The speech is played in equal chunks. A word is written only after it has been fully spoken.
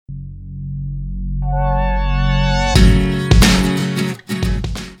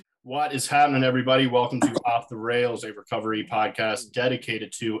What is happening, everybody? Welcome to Off the Rails, a recovery podcast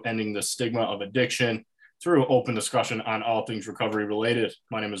dedicated to ending the stigma of addiction through open discussion on all things recovery related.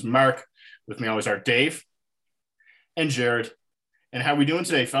 My name is Mark. With me always are Dave and Jared. And how we doing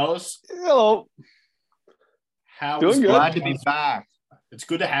today, fellas? Hello. Doing good. Glad to be back. It's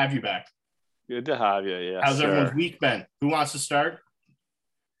good to have you back. Good to have you. Yeah. How's everyone's week been? Who wants to start?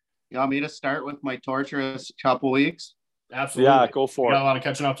 You want me to start with my torturous couple weeks? Absolutely. Yeah, go for We it. got a lot of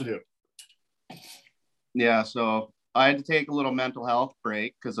catching up to do. Yeah, so I had to take a little mental health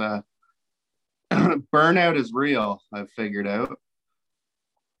break because burnout is real, I've figured out.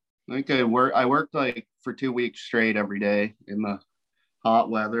 I think I worked like for 2 weeks straight every day in the hot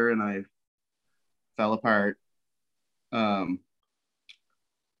weather and I fell apart. One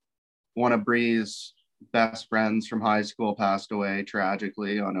of Bree's best friends from high school passed away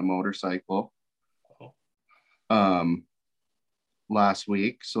tragically on a motorcycle last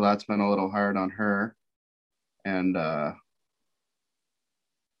week, so that's been a little hard on her. And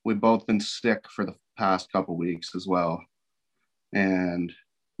we've both been sick for the past couple weeks as well. And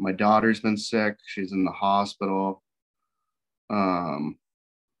my daughter's been sick. She's in the hospital.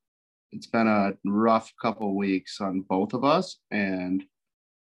 It's been a rough couple weeks on both of us, and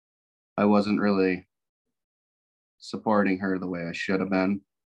I wasn't really supporting her the way I should have been.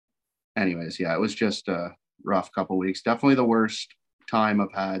 Anyways, yeah, it was just a rough couple weeks. Definitely the worst time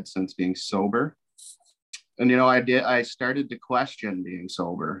I've had since being sober. And I started to question being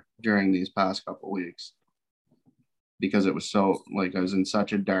sober during these past couple weeks because it was so, like, I was in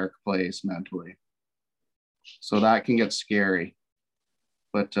such a dark place mentally. So that can get scary.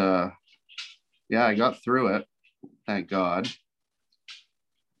 But yeah, I got through it, thank God.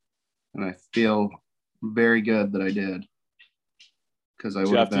 And I feel very good that I did, because I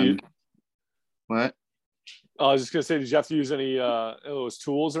would have been. What? I was just gonna say, did you have to use any those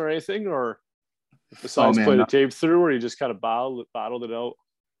tools or anything, or besides play the tape through, or you just kind of battled it out?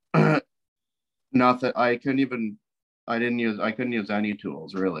 Nothing. I couldn't use any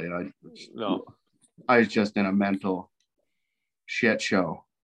tools really. I was just in a mental shit show.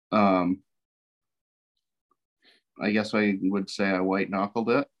 I guess I would say I white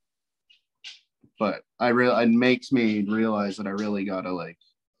knuckled it, but it makes me realize that I really gotta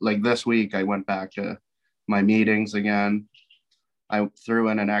like this week I went back to my meetings again. I threw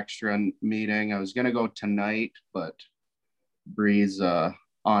in an extra meeting. I was gonna go tonight, but Bree's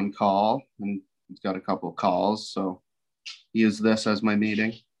on call and he's got a couple of calls, so use this as my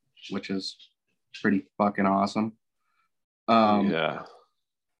meeting, which is pretty fucking awesome. Yeah.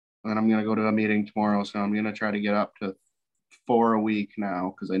 And I'm gonna go to a meeting tomorrow, so I'm gonna try to get up to 4 a week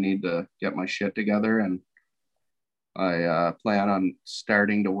now because I need to get my shit together, and I plan on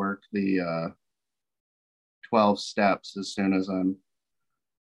starting to work the 12 steps as soon as I'm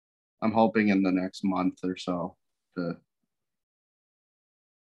hoping in the next month or so to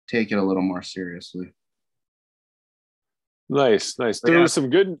take it a little more seriously. Nice. There was some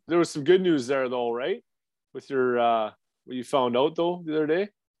good news there though, right? With your what you found out though the other day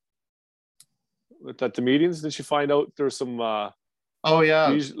at the meetings. Did you find out there was some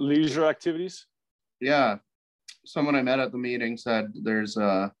leisure activities? Yeah. Someone I met at the meeting said there's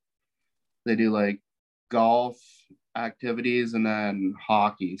they do like golf activities and then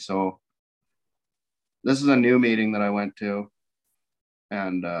hockey. So this is a new meeting that I went to,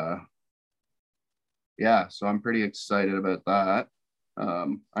 and yeah, so I'm pretty excited about that.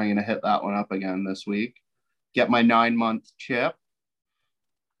 I'm gonna hit that one up again this week, get my 9-month chip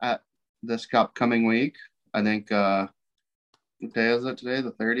at this upcoming week. I think what day is it today?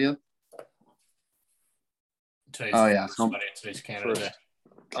 The 30th? Today's Canada Day.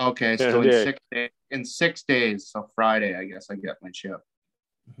 Okay, so in 6 days, so Friday, I guess I get my chip.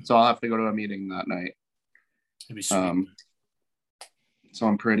 So I'll have to go to a meeting that night. It'd be sweet. So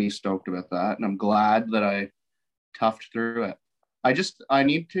I'm pretty stoked about that, and I'm glad that I toughed through it. I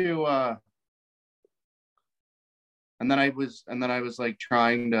need to and then I was like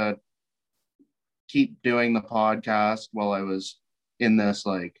trying to keep doing the podcast while I was in this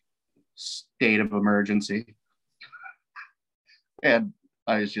like state of emergency. And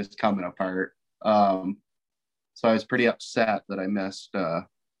I was just coming apart. So I was pretty upset that I missed the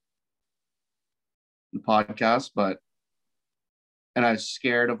podcast, and I was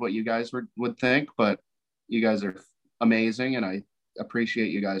scared of what you guys would think, but you guys are amazing, and I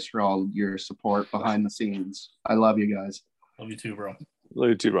appreciate you guys for all your support behind the scenes. I love you guys. Love you too, bro.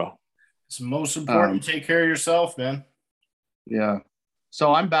 It's most important to take care of yourself, man. Yeah.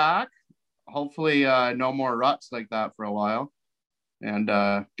 So I'm back. Hopefully no more ruts like that for a while, and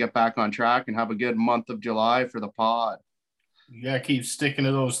get back on track and have a good month of July for the pod. You gotta keep sticking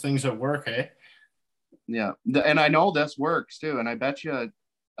to those things that work, eh? Yeah. And I know this works too. And I bet you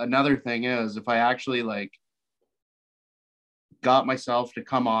another thing is if I actually like got myself to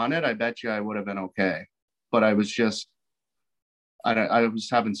come on it, I bet you I would have been okay. But I was just, I was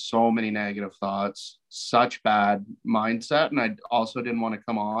having so many negative thoughts, such bad mindset. And I also didn't want to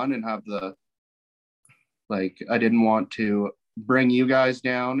come on and have I didn't want to bring you guys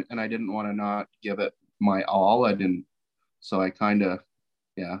down and I didn't want to not give it my all. I didn't. So I kind of,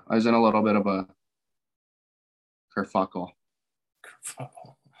 yeah, I was in a little bit of a kerfuckle.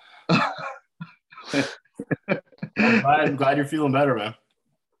 I'm glad you're feeling better, man.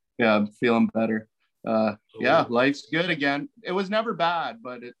 Yeah, I'm feeling better. Yeah, life's good again. It was never bad,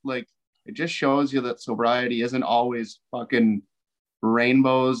 but it just shows you that sobriety isn't always fucking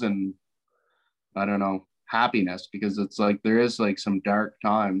rainbows and I don't know, happiness, because it's like there is like some dark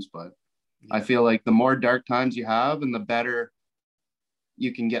times, but I feel like the more dark times you have and the better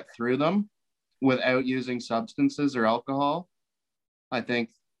you can get through them without using substances or alcohol, I think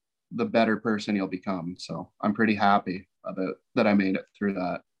the better person you'll become. So I'm pretty happy about that I made it through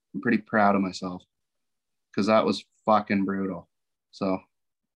that. I'm pretty proud of myself because that was fucking brutal. So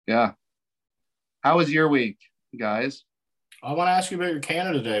yeah. How was your week, guys? I want to ask you about your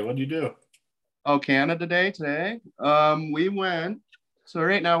Canada Day. What did you do? Oh, Canada Day today. We went. So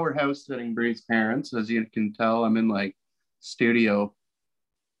right now we're house sitting Bree's parents. As you can tell, I'm in like studio.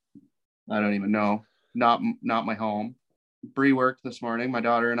 I don't even know. Not my home. Bree worked this morning. My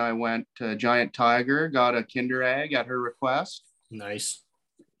daughter and I went to Giant Tiger, got a Kinder Egg at her request. Nice.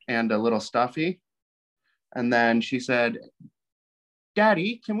 And a little stuffy. And then she said,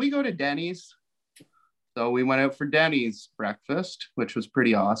 Daddy, can we go to Denny's? So we went out for Denny's breakfast, which was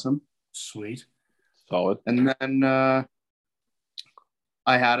pretty awesome. Sweet. Solid. And then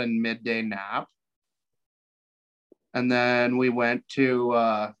I had a midday nap. And then we went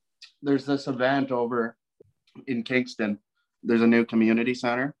to, there's this event over in Kingston. There's a new community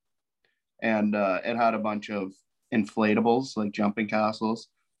center. And it had a bunch of inflatables, like jumping castles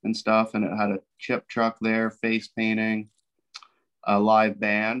and stuff. And it had a chip truck there, face painting, a live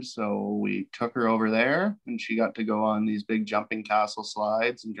band. So we took her over there and she got to go on these big jumping castle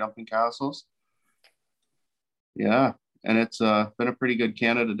slides and jumping castles. Yeah. And it's been a pretty good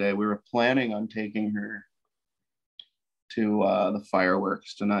Canada Day. We were planning on taking her to the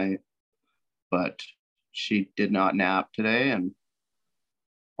fireworks tonight, but she did not nap today and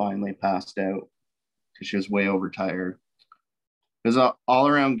finally passed out because she was way overtired. It was an all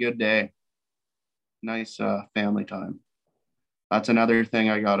around good day. Nice family time. That's another thing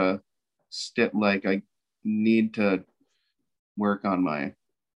I gotta I need to work on my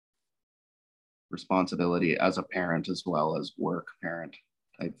responsibility as a parent as well as work parent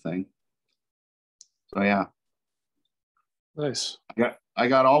type thing. So yeah. Nice. I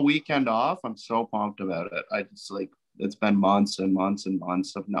got all weekend off. I'm so pumped about it. I just like it's been months and months and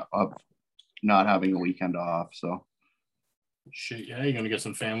months of not having a weekend off. So shit, yeah, you're gonna get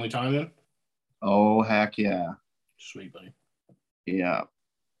some family time in? Oh heck yeah. Sweet, buddy. Yeah.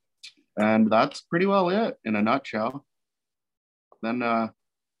 And that's pretty well it in a nutshell. Then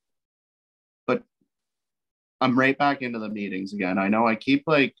but I'm right back into the meetings again. I know I keep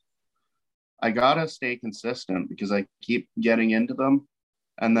I gotta stay consistent because I keep getting into them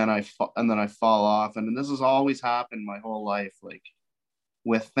and then I fall off. And this has always happened my whole life. Like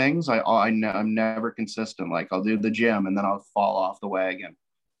with things, I'm never consistent. Like I'll do the gym and then I'll fall off the wagon.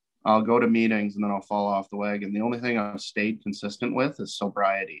 I'll go to meetings and then I'll fall off the wagon. The only thing I've stayed consistent with is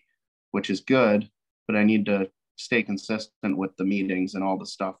sobriety, which is good, but I need to stay consistent with the meetings and all the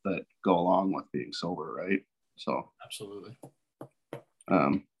stuff that go along with being sober, right? So absolutely.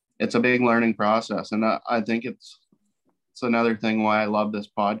 It's a big learning process. And I think it's another thing why I love this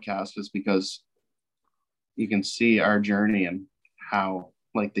podcast is because you can see our journey and how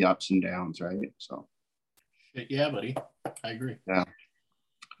like the ups and downs, right? So yeah, buddy. I agree. Yeah.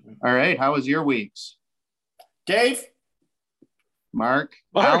 All right. How was your weeks? Dave? Mark?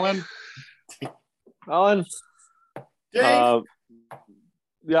 Alan? Alan? Dave?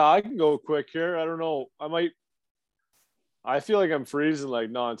 Yeah, I can go quick here. I don't know. I feel like I'm freezing like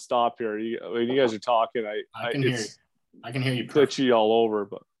nonstop here. When you guys are talking, I can hear you. I can hear you. Glitchy all over,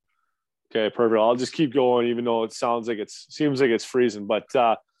 but okay, perfect. I'll just keep going, even though it seems like it's freezing. But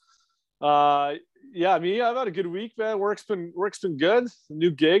yeah, I've had a good week, man. Work's been good. The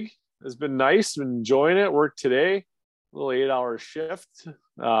new gig has been nice. Been enjoying it. Worked today, a little 8-hour shift.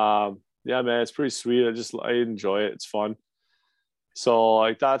 Yeah, man, it's pretty sweet. I enjoy it. It's fun. So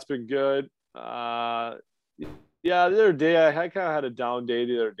like that's been good. Yeah, the other day I kind of had a down day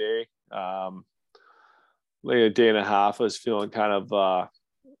the other day. like a day and a half, I was feeling kind of, I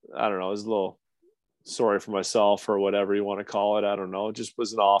don't know, I was a little sorry for myself or whatever you want to call it. I don't know. It just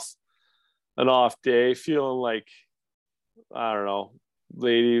was an off day, feeling like, I don't know,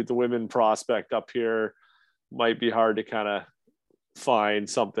 the women prospect up here might be hard to kind of find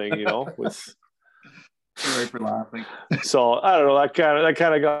something, with. Sorry for laughing. So I don't know, that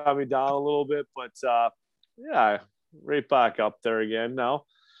kind of got me down a little bit, but yeah, right back up there again now.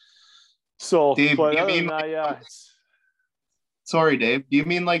 So, Dave, but you other mean than that, yeah. Sorry, Dave. Do you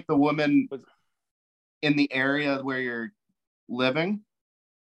mean like the woman in the area where you're living,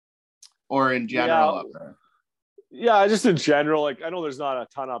 or in general up there? Yeah, just in general. Like, I know there's not a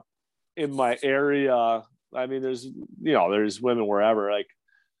ton up in my area. I mean, there's women wherever, like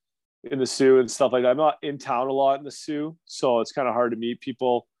in the Sioux and stuff like that. I'm not in town a lot in the Sioux, so it's kind of hard to meet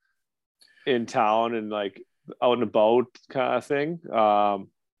people in town and like out and about kind of thing.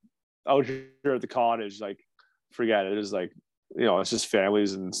 Out here at the cottage, like, forget it. It's like, it's just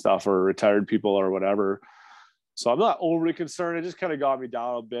families and stuff, or retired people or whatever. So I'm not overly concerned. It just kind of got me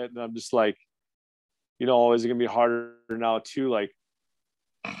down a bit, and I'm just like, is it gonna be harder now too? Like,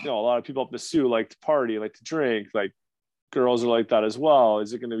 a lot of people up in the Sioux like to party, like to drink, like girls are like that as well.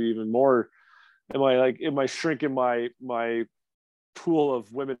 Is it going to be even more? Am I shrinking my pool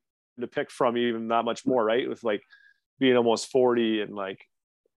of women to pick from even that much more, right? With like being almost 40 and like,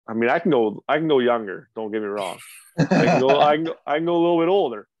 I mean, I can go younger. Don't get me wrong. I can go a little bit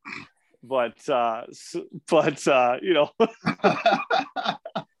older, but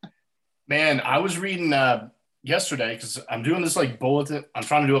Man, I was reading yesterday, because I'm doing this like bulletin. I'm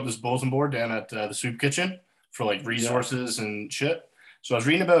trying to do up this bulletin board down at the soup kitchen for like resources and shit. So I was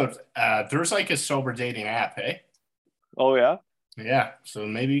reading about there's like a sober dating app, hey? Oh yeah? Yeah. So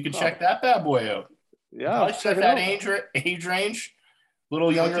maybe you could check that bad boy out. Yeah. Probably check that age range. A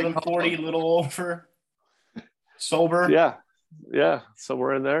little younger than 40, a little over. Sober. Yeah. Yeah.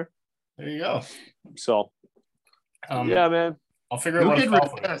 Somewhere in there. There you go. So yeah, man. I'll figure out what could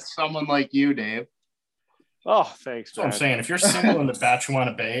resist someone like you, Dave. Oh, thanks. That's what I'm saying. If you're single in the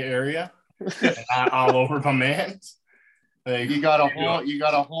Batchewana Bay area, and not all over my man, like, you got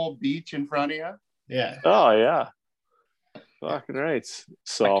a whole beach in front of you. Yeah. Oh yeah. Fucking right.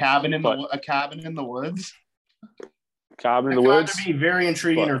 So a cabin in the woods. Cabin in the woods. Either be very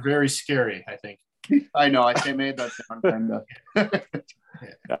intriguing or very scary, I think. I know. I made that sound kind of.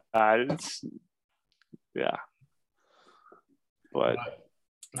 Yeah. But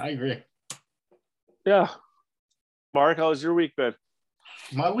I agree. Yeah. Mark, how was your week been?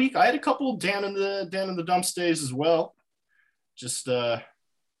 My week, I had a couple down in the dumps days as well. Just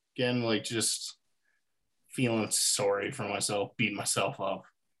again, like, just feeling sorry for myself, beating myself up,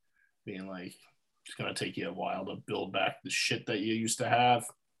 being like, it's gonna take you a while to build back the shit that you used to have.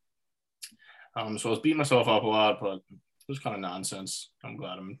 So I was beating myself up a lot, but it was kind of nonsense. I'm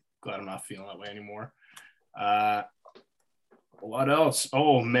glad I'm not feeling that way anymore. What else?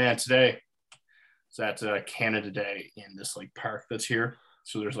 Oh man, today it's at Canada Day in this like park that's here.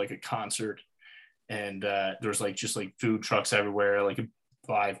 So there's like a concert, and there's like just like food trucks everywhere, like a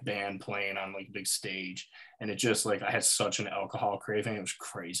live band playing on like a big stage. And it just like, I had such an alcohol craving. It was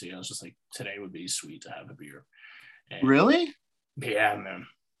crazy. I was just like, today would be sweet to have a beer. And really? Yeah, man.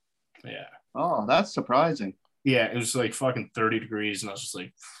 Yeah. Oh, that's surprising. Yeah, it was like fucking 30 degrees, and I was just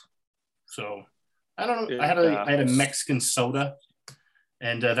like, so I don't know. Yeah. I had a Mexican soda,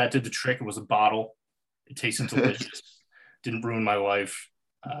 and that did the trick. It was a bottle. It tasted delicious. Didn't ruin my life.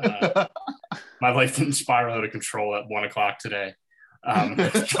 My life didn't spiral out of control at 1:00 today.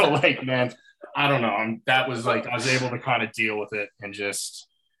 So like, man, I don't know. That was like, I was able to kind of deal with it and just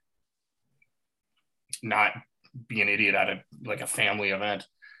not be an idiot at a family event,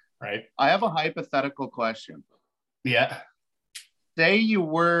 right? I have a hypothetical question. Yeah. Say you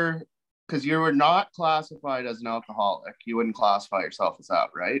were, because you were not classified as an alcoholic. You wouldn't classify yourself as that,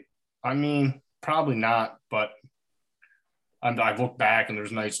 right? I mean, probably not, but I look back and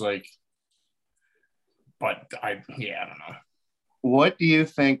there's nights like, but I don't know. What do you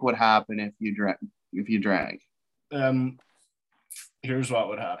think would happen if you drank? Here's what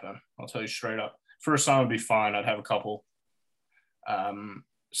would happen. I'll tell you straight up. First time would be fine. I'd have a couple.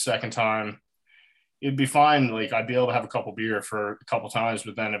 Second time, it'd be fine. Like, I'd be able to have a couple beer for a couple times,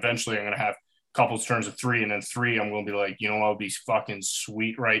 but then eventually I'm going to have a couple turns of 3, and then 3, I'm going to be like, you know what would be fucking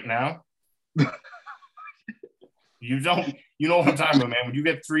sweet right now? You know what I'm talking about, man. When you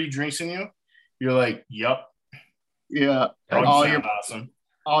get 3 drinks in you, you're like, yup. Yeah. Awesome.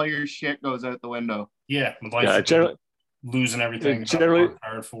 All your shit goes out the window. Yeah. Generally, losing everything. Generally,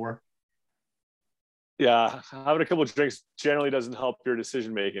 hard for. Yeah. Having a couple of drinks generally doesn't help your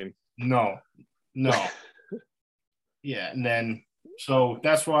decision making. No. Yeah, and then so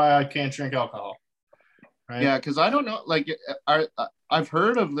that's why I can't drink alcohol. Right? Yeah, because I don't know. Like, I've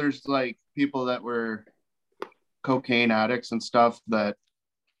heard of there's like people that were cocaine addicts and stuff that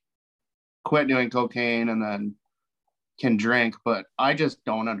quit doing cocaine and then can drink, but I just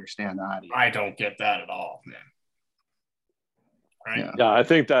don't understand that either. I don't get that at all, man. Right? Yeah, I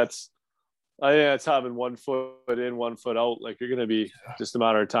think that's having 1 foot in, 1 foot out. Like you're going to be just a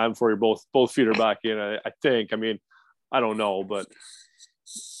matter of time before you're both feet are back in. I think. I mean, I don't know, but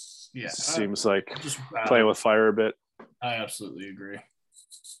yeah, it seems like just playing with fire a bit. I absolutely agree.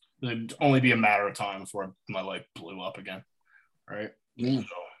 It'd only be a matter of time before my life blew up again. Right? Yeah.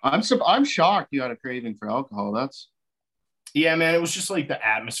 I'm shocked you had a craving for alcohol. That's yeah, man. It was just like the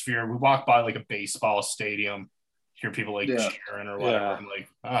atmosphere. We walked by like a baseball stadium, hear people like cheering or whatever. Yeah. I'm like,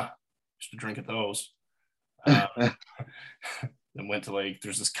 used to drink at those. Then went to like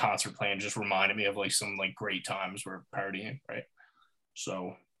there's this concert playing, just reminded me of like some like great times we're partying, right?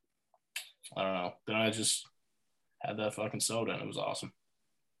 So I don't know. Then I just had that fucking soda and it was awesome.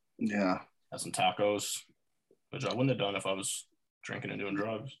 Yeah. Had some tacos, which I wouldn't have done if I was drinking and doing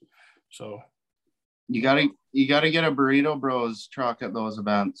drugs. So you gotta get a Burrito Bros truck at those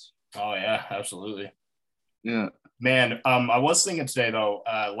events. oh yeah, absolutely. Yeah. Man, I was thinking today though,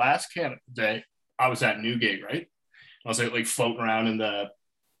 last Canada Day, I was at Newgate, right? I was like floating around in the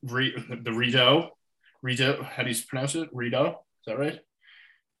Rideau, how do you pronounce it? Rideau, is that right?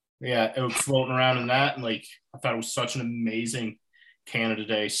 Yeah, it was floating around in that, and like I thought it was such an amazing Canada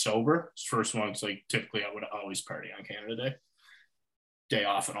Day sober. It's first one, it's like typically I would always party on Canada Day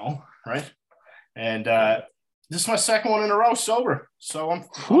off and all, right? And this is my second one in a row sober, so I'm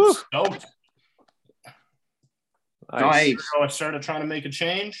stoked. Nice. So I started trying to make a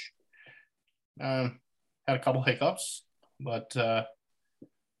change. Had a couple hiccups, but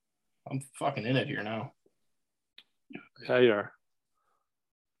I'm fucking in it here now. Yeah, you are.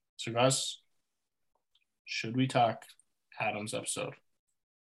 So, guys, should we talk Adam's episode?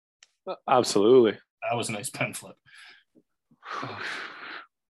 Absolutely. That was a nice pen flip.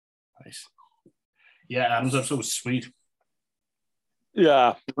 Nice. Yeah, Adam's episode was sweet.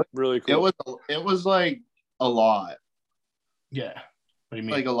 Yeah, really cool. It was like a lot. Yeah. What do you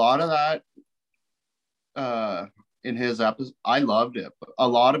mean? Like a lot of that in his episode, I loved it, but a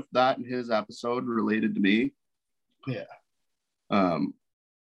lot of that in his episode related to me. Yeah. And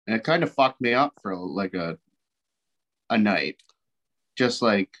it kind of fucked me up for like a night. Just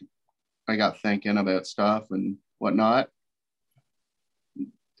like I got thinking about stuff and whatnot.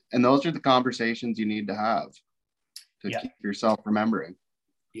 And those are the conversations you need to have to keep yourself remembering.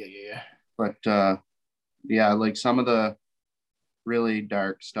 Yeah. But yeah, like some of the really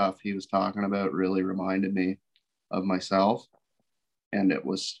dark stuff he was talking about really reminded me of myself, and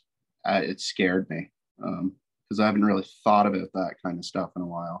it scared me because I haven't really thought about that kind of stuff in a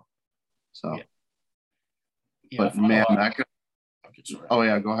while. So but man, that guy, oh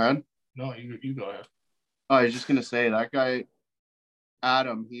yeah, go ahead. No, you go ahead. Oh, I was just gonna say that guy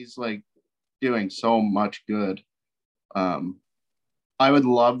Adam, he's like doing so much good. I would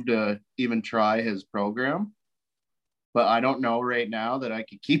love to even try his program, but I don't know right now that I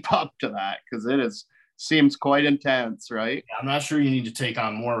could keep up to that because seems quite intense, right? I'm not sure you need to take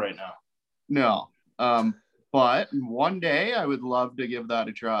on more right now. No. But one day I would love to give that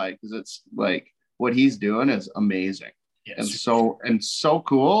a try because it's like what he's doing is amazing. Yes. And so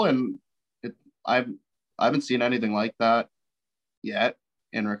cool. And I haven't seen anything like that yet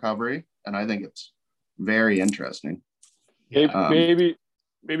in recovery. And I think it's very interesting. Maybe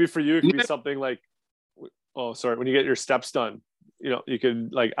for you, it could be something like, when you get your steps done, you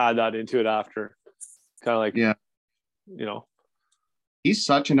could like add that into it after, kind of like, he's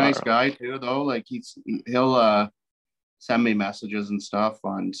such a nice guy too, though. Like he'll send me messages and stuff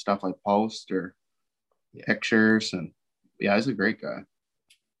on stuff I post or pictures, and he's a great guy.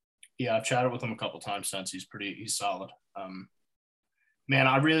 Yeah, I've chatted with him a couple times since. He's solid. Man,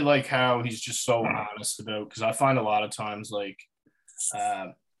 I really like how he's just so honest about, because I find a lot of times like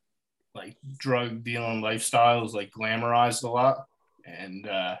drug dealing lifestyle is like glamorized a lot, and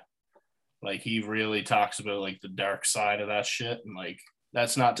like he really talks about like the dark side of that shit, and like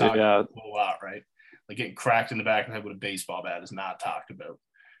that's not talked about a whole lot, right? Like getting cracked in the back of the head with a baseball bat is not talked about,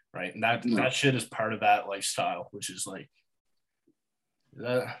 right? And that shit is part of that lifestyle, which is like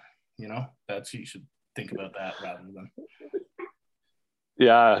that, that's, you should think about that rather than.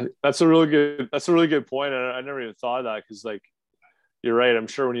 Yeah, that's a really good point. And I never even thought of that, because like you're right. I'm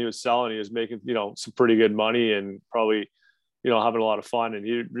sure when he was selling, he was making some pretty good money and probably having a lot of fun. And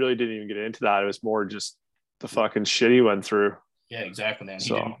he really didn't even get into that. It was more just the fucking shit he went through. Yeah, exactly, man. He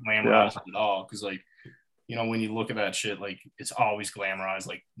didn't glamorize it at all, because like you know, when you look at that shit, like it's always glamorized,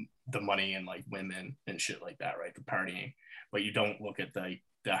 like the money and like women and shit like that, right? The partying, but you don't look at the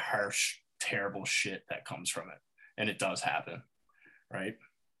harsh, terrible shit that comes from it, and it does happen, right?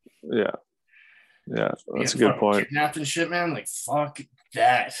 Yeah, that's a good point. Kidnapped and shit, man. Like fuck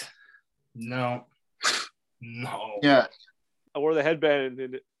that. No. Yeah. I wore the headband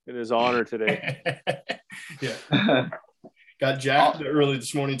in his honor today. Yeah. Got jacked early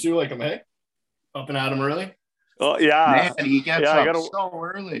this morning too. Like I'm up and at him early. Oh yeah, man, he gets up so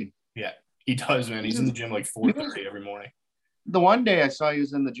early. Yeah, he does, man. He's in the gym like 4:30 every morning. The one day I saw he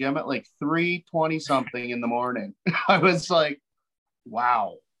was in the gym at like 3:20 something in the morning. I was like,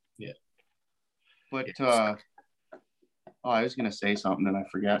 wow. Yeah. But I was gonna say something and I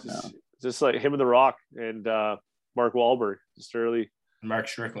forgot now. Just like him and The Rock and Mark Wahlberg, just early. Mark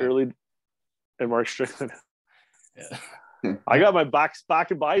Strickland. Early, and Mark Strickland. Yeah. I got my back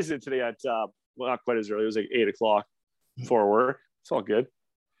and bison today at well, not quite as early. It was like 8 o'clock before work. It's all good.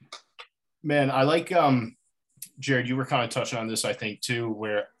 Man, I like Jared, you were kind of touching on this, I think, too,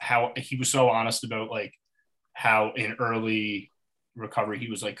 where how he was so honest about like how in early recovery he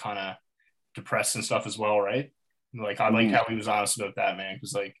was like kind of depressed and stuff as well, right? Like I like how he was honest about that, man,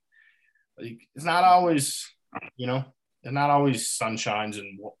 because like it's not always, you know, it's not always sunshines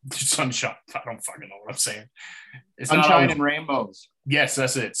and sunshine. I don't fucking know what I'm saying. It's sunshine not always, and rainbows. Yes,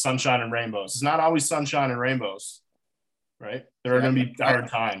 that's it. Sunshine and rainbows. It's not always sunshine and rainbows, right? There are going to be hard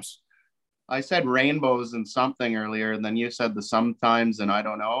times. I said rainbows and something earlier, and then you said the sometimes and I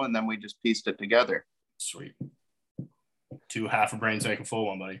don't know, and then we just pieced it together. Sweet. 2 half a brain take a full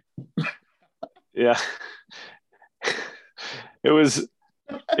one, buddy. Yeah. It was,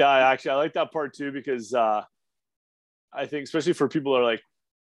 yeah, I like that part too, because I think especially for people that are like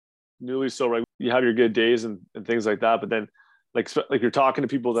newly sober, like you have your good days and things like that, but then like you're talking to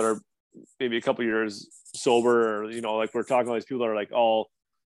people that are maybe a couple years sober, or, you know, like we're talking to these people that are like all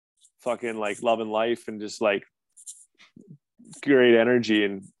fucking like loving life and just like great energy,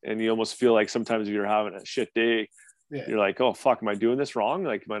 and you almost feel like sometimes if you're having a shit day, you're like, oh fuck, am I doing this wrong?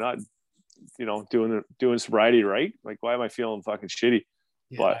 Like, am I not, you know, doing sobriety right? Like, why am I feeling fucking shitty?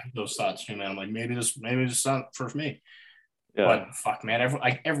 Yeah, but I have those thoughts too, man. I'm like, maybe this not for me. Yeah. But fuck, man,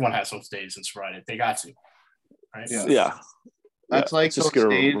 everyone has those days in sobriety. They got to, right? Yeah. That's like just those get a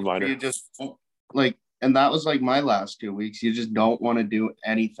days reminder. you just like, and that was like my last 2 weeks. You just don't want to do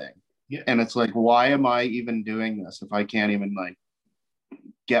anything. Yeah. And it's like, why am I even doing this if I can't even like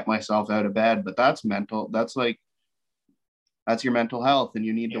get myself out of bed? But that's mental. That's like, that's your mental health, and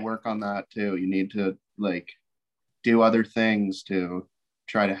you need to work on that too. You need to like do other things to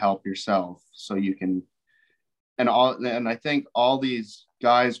try to help yourself so you can, and I think all these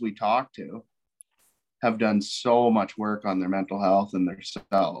guys we talk to have done so much work on their mental health and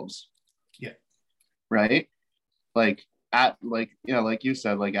themselves. Yeah. Right? Like like you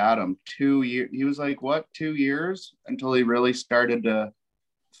said, like Adam, 2 years, he was like, what, 2 years until he really started to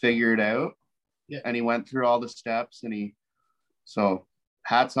figure it out. Yeah. And he went through all the steps, and so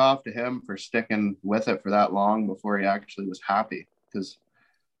hats off to him for sticking with it for that long before he actually was happy, because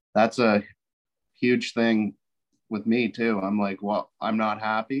that's a huge thing with me too. I'm like, well, I'm not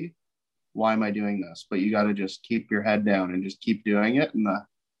happy. Why am I doing this? But you got to just keep your head down and just keep doing it,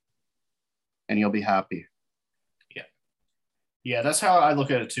 and you'll be happy. Yeah, that's how I look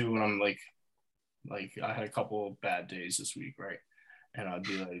at it too. When I'm like I had a couple of bad days this week, right? And I'd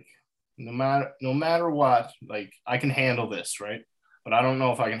be like, no matter what, like I can handle this, right? But I don't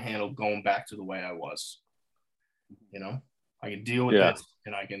know if I can handle going back to the way I was. You know, I can deal with this,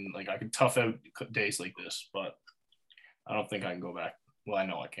 and I can tough out days like this, but I don't think I can go back. Well, I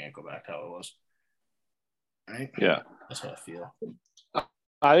know I can't go back to how it was. Right? Yeah, that's how I feel.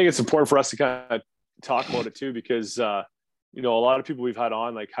 I think it's important for us to kind of talk about it too, because you know, a lot of people we've had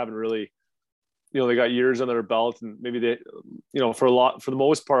on like haven't really, you know, they got years under their belt, and maybe they, you know, for the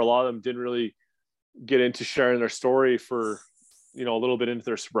most part, a lot of them didn't really get into sharing their story for, you know, a little bit into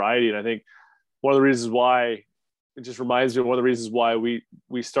their sobriety. And I think one of the reasons why, it just reminds me of one of the reasons why we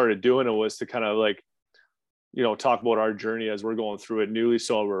started doing it was to kind of like, you know, talk about our journey as we're going through it newly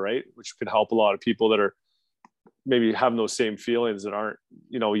sober, right? Which could help a lot of people that are maybe having those same feelings that aren't,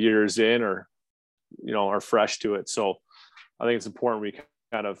 you know, years in, or, you know, are fresh to it. So I think it's important we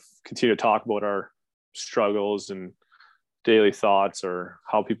kind of continue to talk about our struggles and daily thoughts, or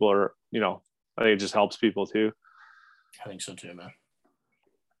how people are, you know, I think it just helps people too. I think so too, man.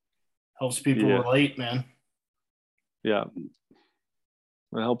 Helps people relate, man. Yeah.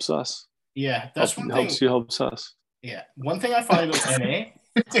 It helps us. Yeah, that's one thing. Helps us. Yeah. One thing I find about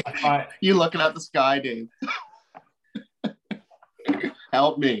NA, you looking at the sky, Dave.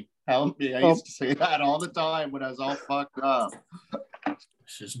 Help me. Help me. I used to say that all the time when I was all fucked up.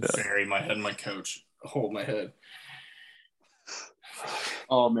 Just bury my head in my couch. Hold my head.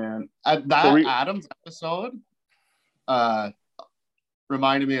 Oh man, Adam's episode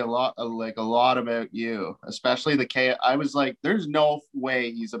reminded me a lot about you, especially the K. I was like, there's no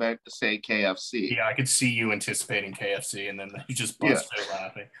way he's about to say KFC. Yeah, I could see you anticipating KFC, and then you just bust out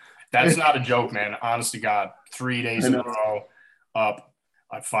laughing. That's not a joke, man. Honest to God, 3 days in a row up.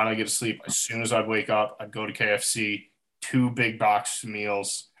 I'd finally get to sleep. As soon as I'd wake up, I'd go to KFC, 2 big box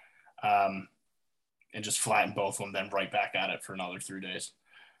meals, and just flatten both of them, then right back at it for another 3 days.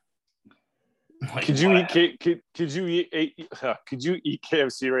 Like, could you eat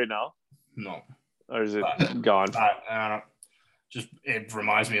KFC right now? No. Or is it gone? I don't. Just it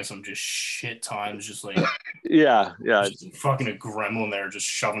reminds me of some just shit times. Just like yeah. Just fucking a gremlin there, just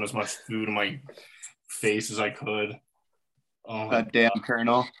shoving as much food in my face as I could. Oh, that damn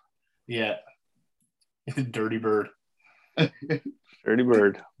Colonel. Yeah. Dirty bird. Dirty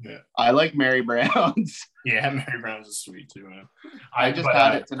bird. Yeah. I like Mary Brown's. Yeah, Mary Brown's is sweet too, man. I just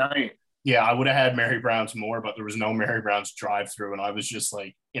had it tonight. Yeah, I would have had Mary Brown's more, but there was no Mary Brown's drive-through, and I was just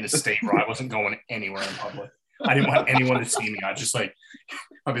like in a state where I wasn't going anywhere in public. I didn't want anyone to see me. I'd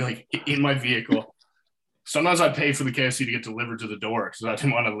be like in my vehicle. Sometimes I'd pay for the KFC to get delivered to the door because I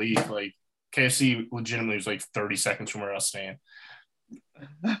didn't want to leave. Like KFC legitimately was like 30 seconds from where I was staying.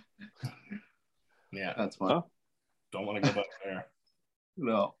 Yeah. That's fun. Don't want to go back there.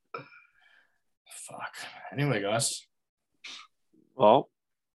 No. Fuck. Anyway, guys. Well,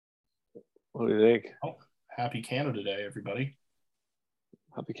 what do you think? Oh, happy Canada Day, everybody.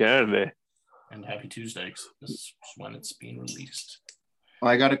 Happy Canada Day. And happy Tuesday, because this is when it's being released.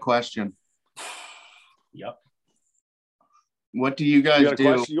 I got a question. Yep. What do you guys do?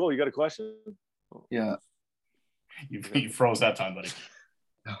 You got a question? Yeah. You froze that time, buddy.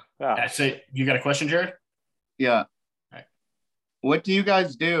 Yeah. I say, you got a question, Jared? Yeah. Right. What do you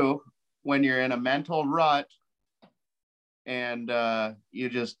guys do when you're in a mental rut and you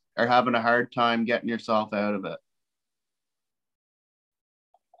just are having a hard time getting yourself out of it?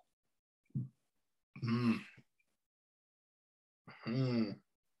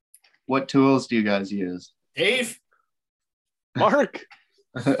 What tools do you guys use? Dave? Mark?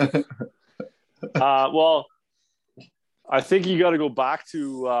 Well, I think you got to go back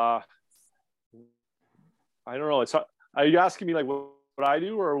to, I don't know. Are you asking me like what I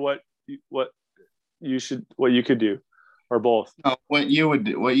do or what you could do or both? Oh, what you would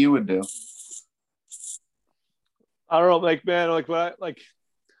do. I don't know. Like, man,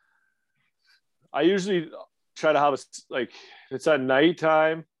 I usually try to have it's at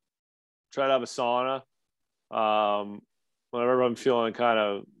nighttime, try to have a sauna. Whenever I'm feeling kind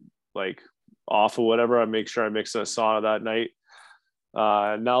of like off or whatever, I make sure I mix a sauna that night.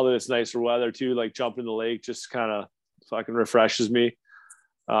 Now that it's nicer weather too, like jumping in the lake just kind of fucking refreshes me.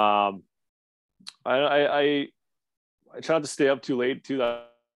 I try not to stay up too late too that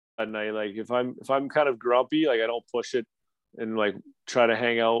night. Like if I'm kind of grumpy, like I don't push it and like try to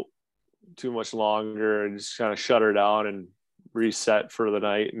hang out too much longer and just kind of shut her down and reset for the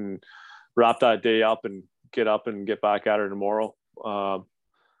night and wrap that day up and get up and get back at her tomorrow.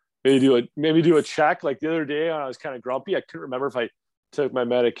 Maybe do a check. Like the other day when I was kind of grumpy, I couldn't remember if I took my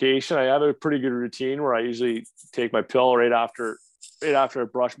medication. I have a pretty good routine where I usually take my pill right after I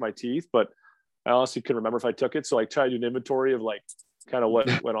brush my teeth, but I honestly couldn't remember if I took it. So I tried to do an inventory of like kind of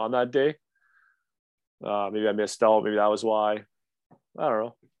what went on that day. Maybe I missed out. Maybe that was why. I don't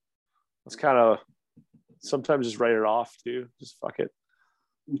know. It's kind of sometimes just write it off too. Just fuck it.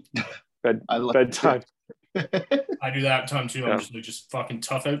 Bedtime. I do that time too. Yeah. I'm just fucking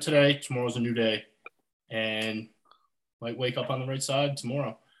tough out today. Tomorrow's a new day, and might wake up on the right side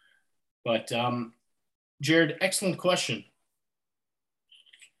tomorrow. But Jared, excellent question.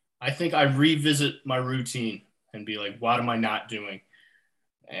 I think I revisit my routine and be like, what am I not doing?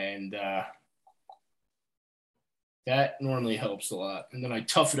 And that normally helps a lot. And then I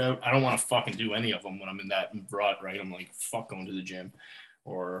tough it out. I don't want to fucking do any of them when I'm in that rut, right? I'm like, fuck going to the gym,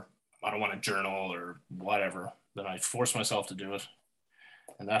 or I don't want to journal or whatever. Then I force myself to do it.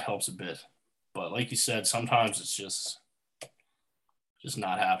 And that helps a bit. But like you said, sometimes it's just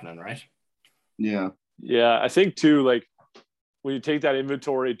not happening, right? Yeah. Yeah. I think too, like when you take that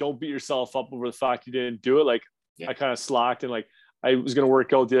inventory, don't beat yourself up over the fact you didn't do it. Like I kind of slacked and like I was going to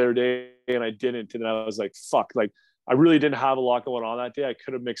work out the other day and I didn't. And then I was like, fuck, like I really didn't have a lot going on that day. I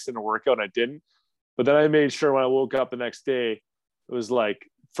could have mixed in a workout and I didn't. But then I made sure when I woke up the next day, it was like,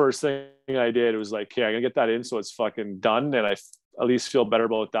 first thing I did was like, okay, I'm gonna get that in so it's fucking done. And I at least feel better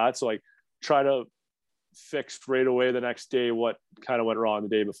about that. So like try to fix right away the next day what kind of went wrong the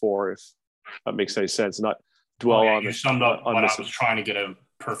day before, if that makes any sense. Not dwell on you the summed up on what this. I was trying to get out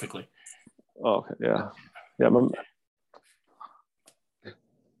perfectly. Oh, okay. Yeah.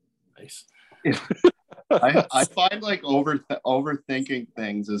 Nice. I find like overthinking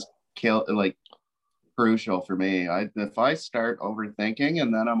things is crucial for me. If I start overthinking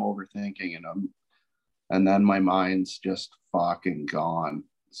and then I'm overthinking and then my mind's just fucking gone.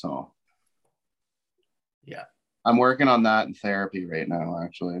 So yeah, I'm working on that in therapy right now,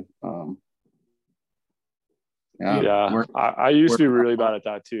 actually. I used to be really bad at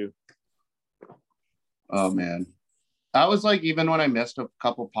that too. Oh man, that was like, even when I missed a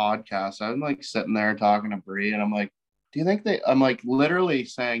couple podcasts, I'm like sitting there talking to Brie, and I'm like, do you think I'm like literally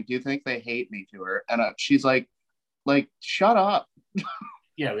saying, do you think they hate me to her? And she's like, shut up.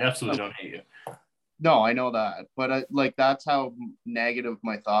 Yeah, we absolutely don't hate you. No, I know that, but like that's how negative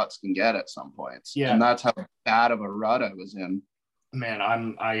my thoughts can get at some points. Yeah, and that's how bad of a rut I was in. Man,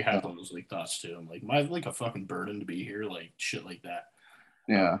 I have those like thoughts too. I'm like, am I like a fucking burden to be here? Like shit like that.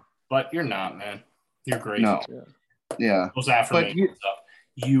 Yeah, but you're not, man. You're great. No, yeah. Those affirmations stuff.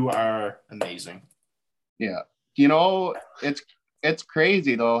 You are amazing. Yeah, it's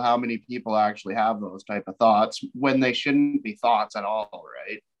crazy though how many people actually have those type of thoughts when they shouldn't be thoughts at all,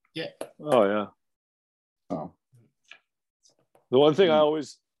 right? Yeah. Oh yeah. Oh. The one thing I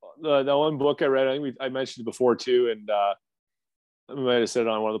always, that one book I read, I think I mentioned it before too, and I might have said it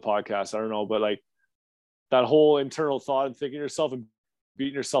on one of the podcasts, I don't know, but like that whole internal thought and thinking yourself and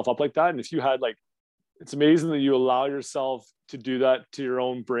beating yourself up like that. And if you had like, it's amazing that you allow yourself to do that to your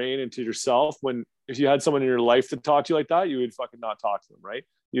own brain and to yourself. When, if you had someone in your life to talk to you like that, you would fucking not talk to them, right?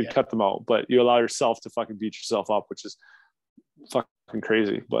 You'd cut them out, but you allow yourself to fucking beat yourself up, which is fucking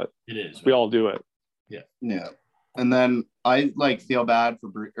crazy, but it is. We all do it. Yeah. Yeah. And then I like feel bad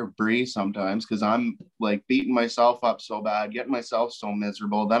for Bree sometimes, because I'm like beating myself up so bad, getting myself so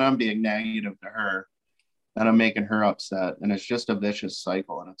miserable. Then I'm being negative to her, and I'm making her upset, and it's just a vicious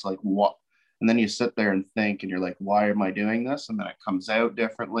cycle. And it's like, what? And then you sit there and think, and you're like, why am I doing this? And then it comes out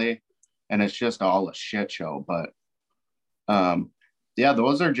differently, and it's just all a shit show. But yeah,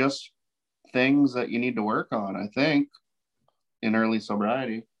 those are just things that you need to work on, I think, in early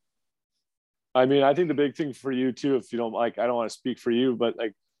sobriety. I mean, I think the big thing for you too, if you don't like, I don't want to speak for you, but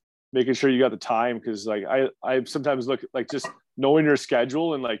like making sure you got the time. Cause like, I sometimes look at like just knowing your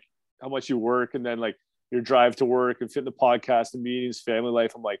schedule and like how much you work, and then like your drive to work and fit the podcast and meetings, family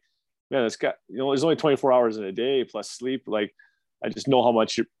life. I'm like, man, this guy, there's only 24 hours in a day plus sleep. Like, I just know how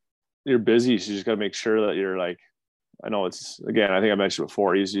much you're busy. So you just got to make sure that you're like, I know it's, again, I think I mentioned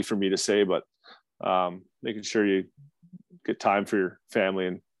before, easy for me to say, but making sure you get time for your family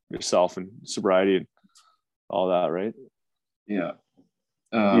and yourself and sobriety and all that, right? Yeah.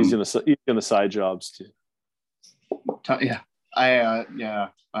 Easy on the side jobs too. Yeah.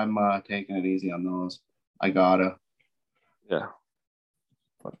 I'm taking it easy on those. I gotta. Yeah.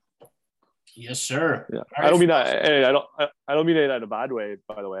 Yes, sir. Yeah. I don't mean that. Hey, I don't mean it in a bad way,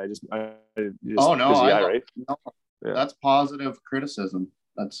 by the way. I just oh no, busy guy, right? No, yeah. That's positive criticism.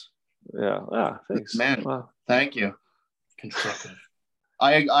 That's thanks, man. Wow. Thank you. Constructive.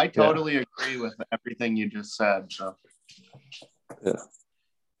 I totally agree with everything you just said. So yeah.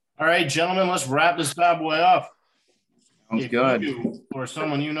 All right, gentlemen, let's wrap this bad boy up. Sounds good. You or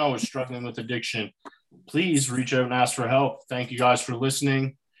someone you know is struggling with addiction, please reach out and ask for help. Thank you guys for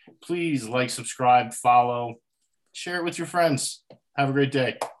listening. Please like, subscribe, follow, share it with your friends. Have a great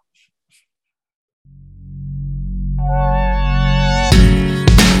day.